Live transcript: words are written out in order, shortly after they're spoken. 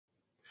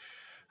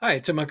Hi,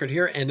 Tim Unkert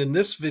here, and in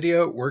this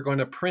video, we're going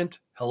to print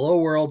Hello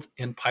World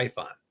in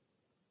Python.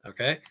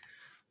 Okay,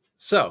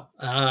 so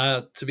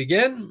to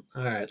begin,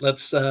 all right,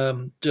 let's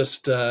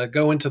just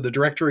go into the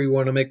directory we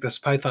want to make this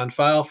Python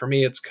file. For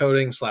me, it's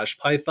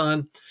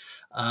coding/Python.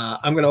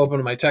 I'm going to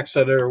open my text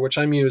editor, which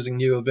I'm using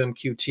NeoVim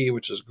Qt,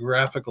 which is a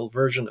graphical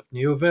version of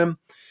NeoVim.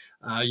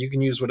 You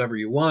can use whatever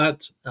you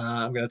want.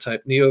 I'm going to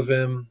type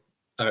NeoVim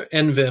or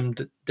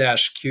nvim-qt,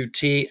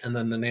 and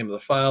then the name of the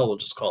file, we'll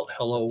just call it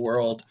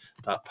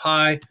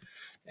helloworld.py.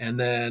 And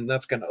then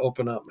that's going to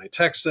open up my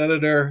text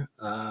editor.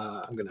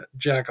 I'm going to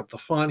jack up the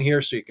font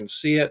here so you can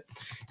see it.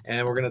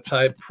 And we're going to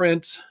type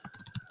print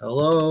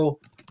hello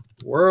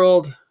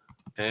world,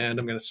 and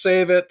I'm going to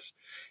save it.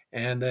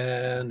 And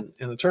then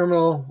in the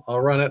terminal,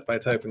 I'll run it by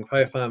typing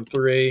Python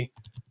 3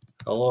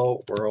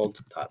 hello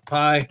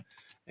world.py.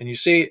 And you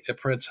see it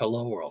prints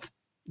hello world.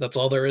 That's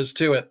all there is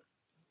to it.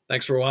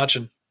 Thanks for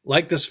watching.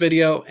 Like this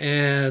video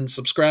and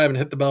subscribe and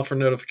hit the bell for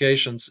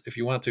notifications if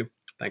you want to.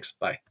 Thanks.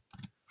 Bye.